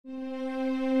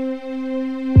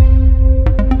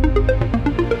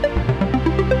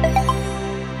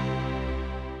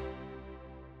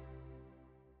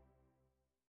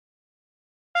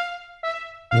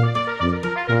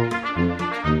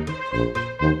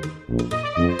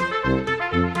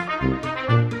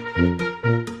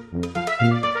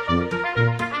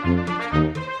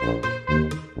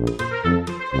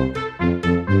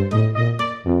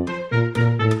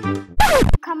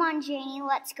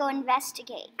Let's go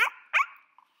investigate.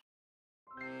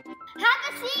 Have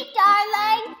a seat,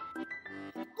 darling.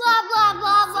 Blah, blah,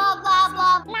 blah, blah, blah,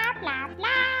 blah, blah, blah,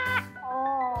 blah.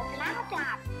 Oh, blah,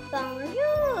 blah.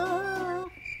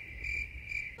 Bonjour.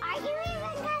 Are you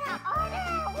even gonna order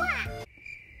what?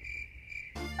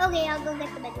 Okay, I'll go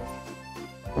get the menus.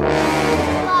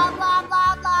 Blah, blah,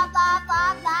 blah, blah, blah,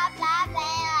 blah, blah, blah, blah.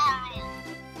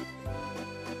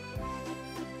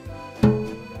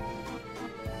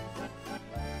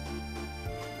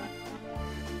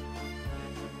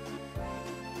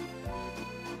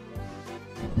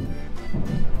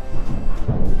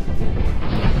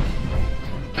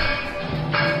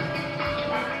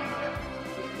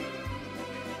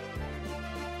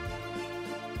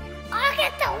 I'll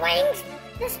get the wings,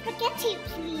 the spaghetti,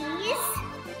 please.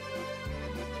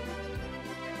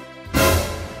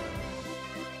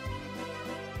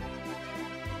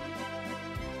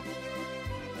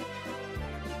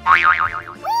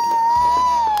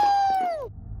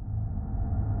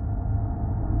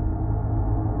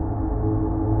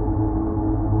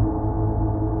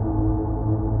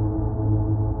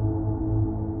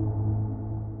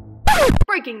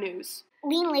 Breaking news.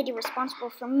 Lean lady responsible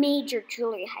for major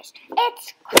jewelry heist.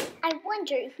 I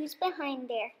wonder who's behind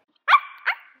there.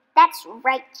 That's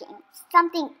right, King.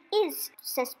 Something is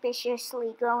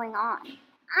suspiciously going on.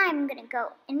 I'm gonna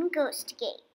go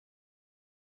investigate.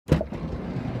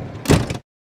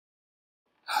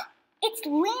 It's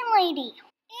Lean lady.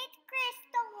 It's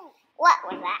Crystal. What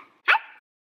was that?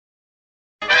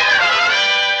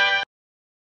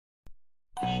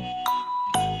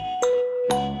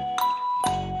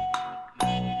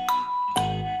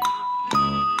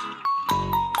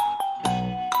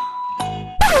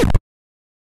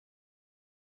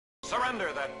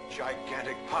 Surrender that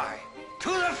gigantic pie. To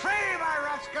the free, my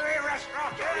rascally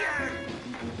restaurant!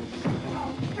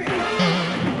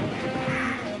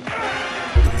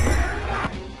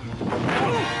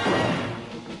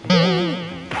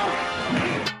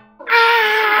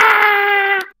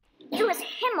 It was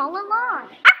him all along.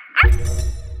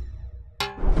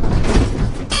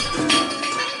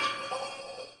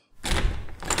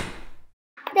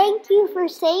 Thank you for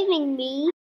saving me.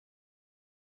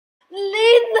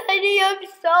 Lean lady, I'm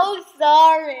so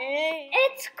sorry.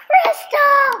 It's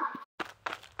Crystal!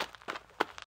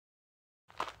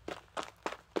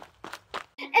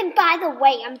 And by the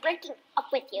way, I'm breaking up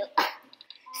with you.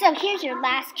 So here's your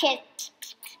last kiss.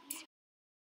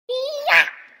 Yeah.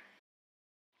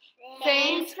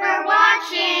 Thanks for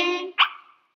watching.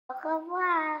 Au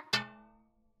revoir.